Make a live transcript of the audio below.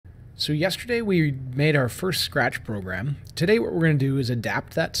So yesterday we made our first Scratch program. Today what we're going to do is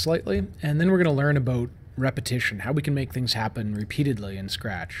adapt that slightly, and then we're going to learn about repetition, how we can make things happen repeatedly in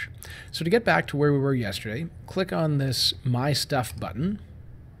Scratch. So to get back to where we were yesterday, click on this My Stuff button.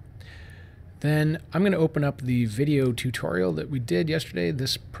 Then I'm going to open up the video tutorial that we did yesterday,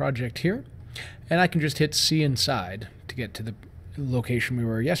 this project here, and I can just hit C inside to get to the location we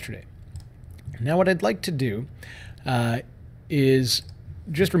were yesterday. Now what I'd like to do is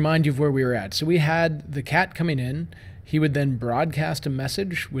just remind you of where we were at. So we had the cat coming in. He would then broadcast a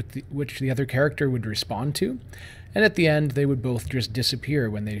message with which the other character would respond to, and at the end they would both just disappear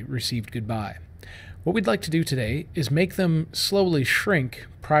when they received goodbye. What we'd like to do today is make them slowly shrink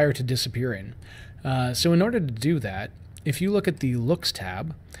prior to disappearing. So in order to do that, if you look at the Looks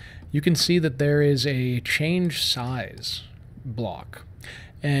tab, you can see that there is a Change Size block.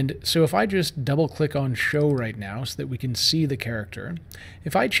 And so if I just double click on Show right now so that we can see the character,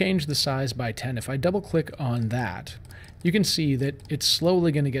 if I change the size by 10, if I double click on that, you can see that it's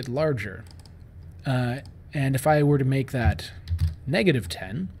slowly going to get larger. And if I were to make that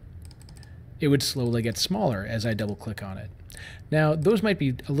 -10, it would slowly get smaller as I double click on it. Now those might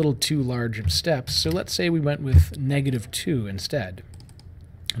be a little too large of steps, so let's say we went with -2 instead.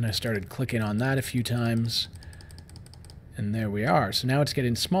 And I started clicking on that a few times. And there we are. So now it's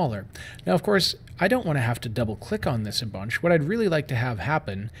getting smaller. Now, of course, I don't want to have to double click on this a bunch. What I'd really like to have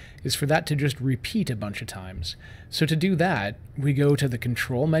happen is for that to just repeat a bunch of times. So to do that, we go to the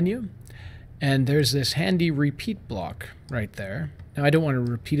Control menu, and there's this handy repeat block right there. Now, I don't want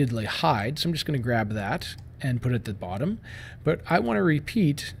to repeatedly hide, so I'm just going to grab that and put it at the bottom. But I want to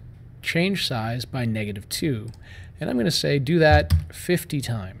repeat Change Size by -2. And I'm going to say do that 50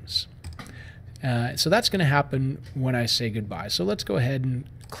 times. So that's going to happen when I say goodbye. So let's go ahead and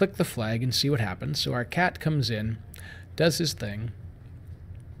click the flag and see what happens. So our cat comes in, does his thing,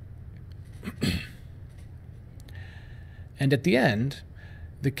 and at the end,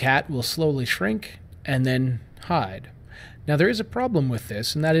 the cat will slowly shrink and then hide. Now there is a problem with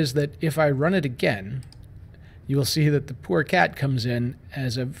this, and that is that if I run it again, you will see that the poor cat comes in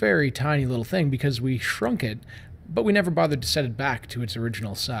as a very tiny little thing because we shrunk it, but we never bothered to set it back to its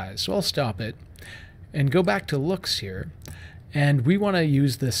original size. So I'll stop it and go back to Looks here, and we want to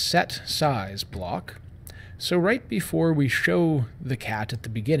use the Set Size block. So right before we show the cat at the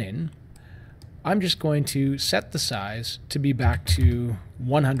beginning, I'm just going to set the size to be back to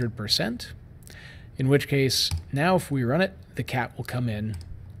 100%, in which case now if we run it, the cat will come in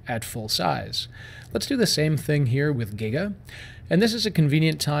at full size. Let's do the same thing here with Giga. And this is a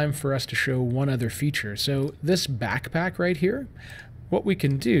convenient time for us to show one other feature. So this backpack right here, what we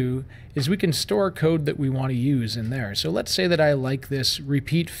can do is we can store code that we want to use in there. So let's say that I like this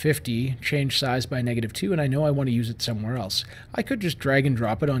repeat 50 change size by -2 and I know I want to use it somewhere else. I could just drag and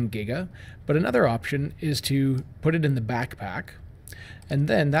drop it on Giga, but another option is to put it in the backpack, and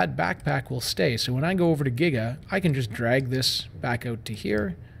then that backpack will stay. So when I go over to Giga, I can just drag this back out to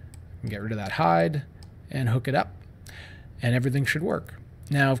here and get rid of that hide and hook it up, and everything should work.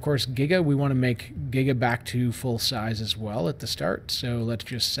 Now, of course, Giga, we want to make Giga back to full size as well at the start. So let's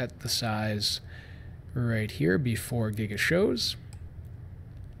just set the size right here before Giga shows.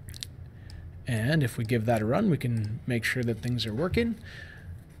 And if we give that a run, we can make sure that things are working.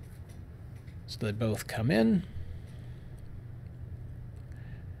 So they both come in.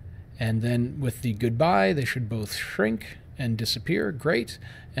 And then with the goodbye, they should both shrink and disappear. Great.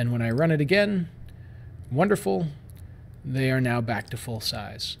 And when I run it again, wonderful. They are now back to full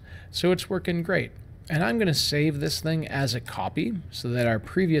size. So it's working great. And I'm going to save this thing as a copy so that our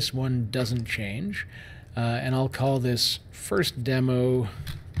previous one doesn't change. And I'll call this first demo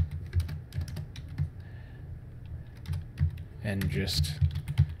and just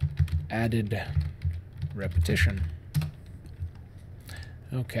added repetition.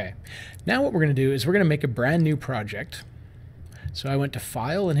 Okay. Now what we're going to do is we're going to make a brand new project. So I went to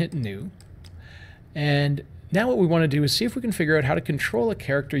File and hit New. And now what we want to do is see if we can figure out how to control a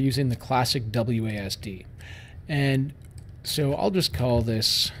character using the classic WASD. And so I'll just call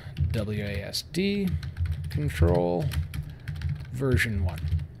this WASD control version 1.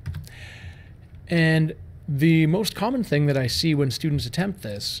 And the most common thing that I see when students attempt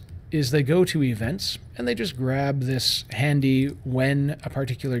this is they go to events and they just grab this handy when a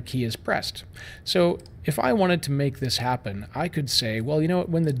particular key is pressed. So if I wanted to make this happen, I could say, well, you know what,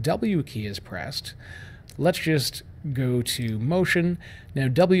 when the W key is pressed, let's just go to motion. Now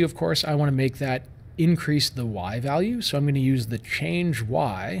W, of course, I want to make that increase the Y value. So I'm going to use the change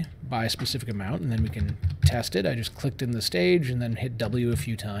Y by a specific amount, and then we can test it. I just clicked in the stage and then hit W a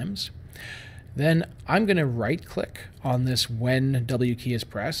few times. Then I'm going to right click on this when W key is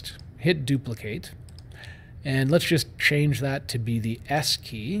pressed, hit duplicate, and let's just change that to be the S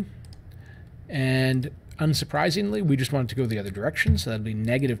key. And unsurprisingly, we just want it to go the other direction, so that'll be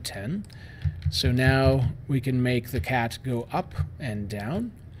 -10. So now we can make the cat go up and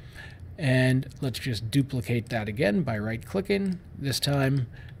down. And let's just duplicate that again by right-clicking. This time,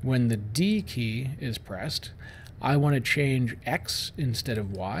 when the D key is pressed, I want to change X instead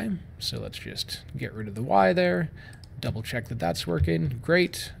of Y. So let's just get rid of the Y there. Double check that that's working.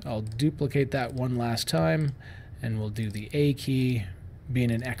 Great. I'll duplicate that one last time, and we'll do the A key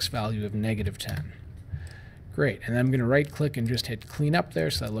being an X value of -10. Great. And I'm going to right-click and just hit clean up there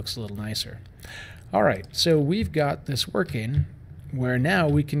so that looks a little nicer. All right. So we've got this working where now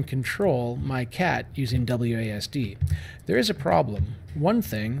we can control my cat using WASD. There is a problem. One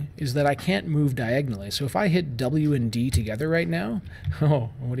thing is that I can't move diagonally. So if I hit W and D together right now,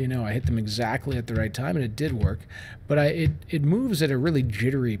 oh, what do you know? I hit them exactly at the right time, and it did work. But it moves at a really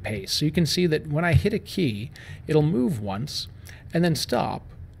jittery pace. So you can see that when I hit a key, it'll move once, and then stop,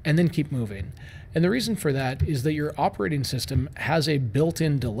 and then keep moving. And the reason for that is that your operating system has a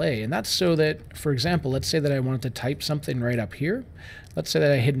built-in delay. And that's so that, for example, let's say that I wanted to type something right up here. Let's say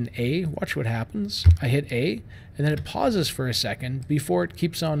that I hit an A. Watch what happens. I hit A, and then it pauses for a second before it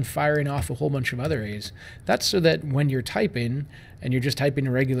keeps on firing off a whole bunch of other A's. That's so that when you're typing, and you're just typing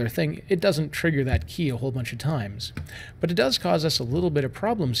a regular thing, it doesn't trigger that key a whole bunch of times. But it does cause us a little bit of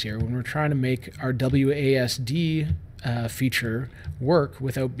problems here when we're trying to make our WASD feature work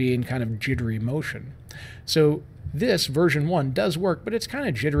without being kind of jittery motion. So this version 1 does work, but it's kind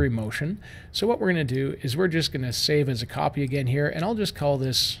of jittery motion. So what we're going to do is we're just going to save as a copy again here, and I'll just call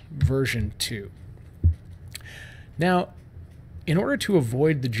this version 2. Now, in order to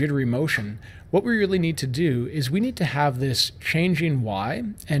avoid the jittery motion, what we really need to do is we need to have this changing Y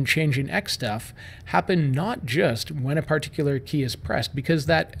and changing X stuff happen not just when a particular key is pressed, because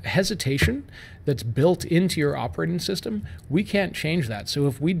that hesitation that's built into your operating system, we can't change that. So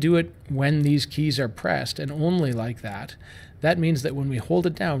if we do it when these keys are pressed and only like that, that means that when we hold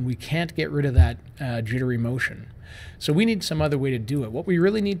it down, we can't get rid of that jittery motion. So we need some other way to do it. What we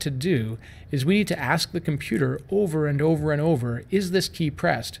really need to do is we need to ask the computer over and over and over, is this key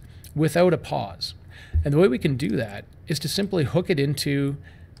pressed, without a pause. And the way we can do that is to simply hook it into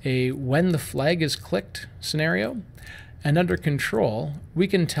a when the flag is clicked scenario, and under control, we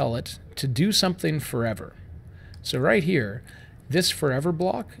can tell it to do something forever. So right here, this forever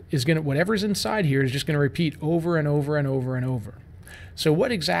block is going to, whatever's inside here is just going to repeat over and over and over and over. So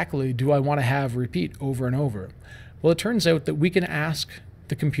what exactly do I want to have repeat over and over? Well, it turns out that we can ask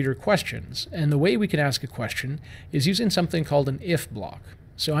the computer questions, and the way we can ask a question is using something called an if block.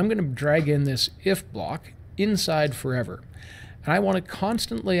 So I'm going to drag in this if block inside forever. And I want to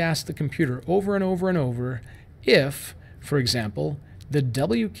constantly ask the computer over and over and over, if, for example, the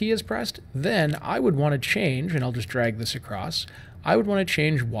W key is pressed, then I would want to change, and I'll just drag this across, I would want to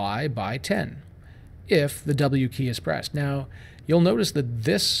change Y by 10 if the W key is pressed. Now, you'll notice that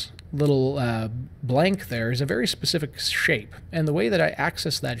this little blank there is a very specific shape, and the way that I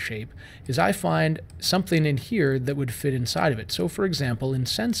access that shape is I find something in here that would fit inside of it. So for example, in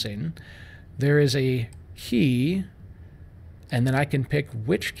sensing, there is a key, and then I can pick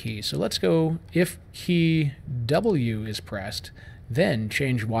which key. So let's go, if key W is pressed, then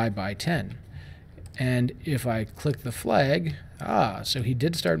change Y by 10. And if I click the flag, so he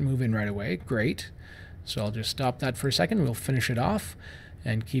did start moving right away. Great. So I'll just stop that for a second. We'll finish it off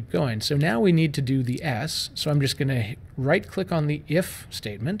and keep going. So now we need to do the S. So I'm just going to right-click on the if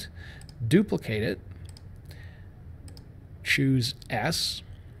statement, duplicate it, choose S,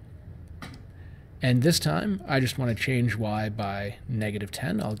 and this time I just want to change Y by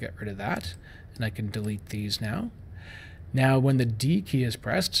 -10. I'll get rid of that, and I can delete these now. Now when the D key is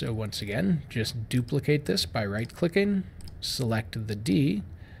pressed, so once again, just duplicate this by right-clicking, select the D,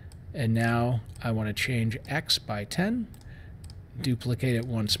 and now I want to change X by 10, duplicate it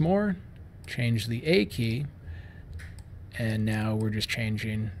once more, change the A key, and now we're just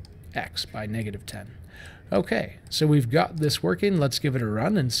changing X by -10. Okay, so we've got this working. Let's give it a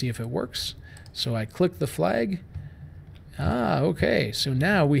run and see if it works. So I click the flag. Okay, so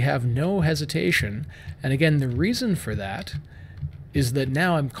now we have no hesitation. And again, the reason for that is that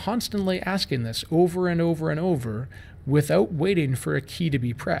now I'm constantly asking this over and over and over without waiting for a key to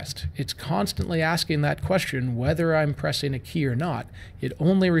be pressed. It's constantly asking that question whether I'm pressing a key or not. It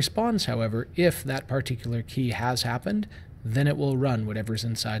only responds, however, if that particular key has happened, then it will run whatever's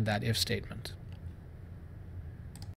inside that if statement.